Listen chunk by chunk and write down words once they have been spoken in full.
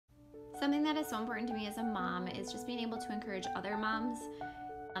Something that is so important to me as a mom is just being able to encourage other moms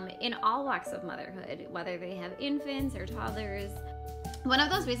in all walks of motherhood, whether they have infants or toddlers. One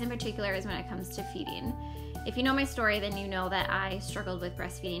of those ways in particular is when it comes to feeding. If you know my story, then you know that I struggled with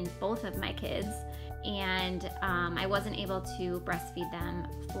breastfeeding both of my kids, and I wasn't able to breastfeed them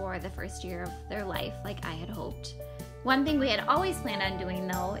for the first year of their life like I had hoped. One thing we had always planned on doing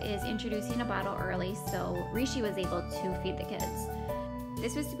though is introducing a bottle early so Rishi was able to feed the kids.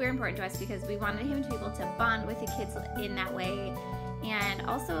 This was super important to us because we wanted him to be able to bond with the kids in that way, and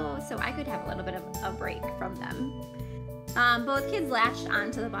also so I could have a little bit of a break from them. Both kids latched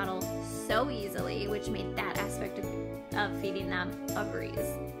onto the bottle so easily, which made that aspect of feeding them a breeze.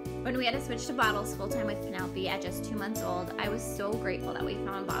 When we had to switch to bottles full-time with Penelope at just 2 months old, I was so grateful that we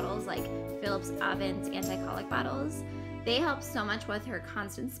found bottles like Philips Avent anti-colic bottles. They help so much with her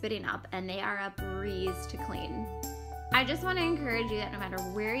constant spitting up, and they are a breeze to clean. I just want to encourage you that no matter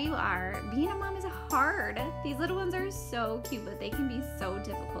where you are, being a mom is hard. These little ones are so cute, but they can be so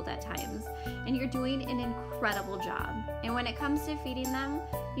difficult at times. And you're doing an incredible job. And when it comes to feeding them,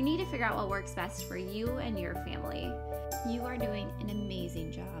 you need to figure out what works best for you and your family. You are doing an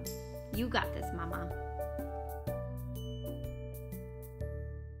amazing job. You got this, Mama.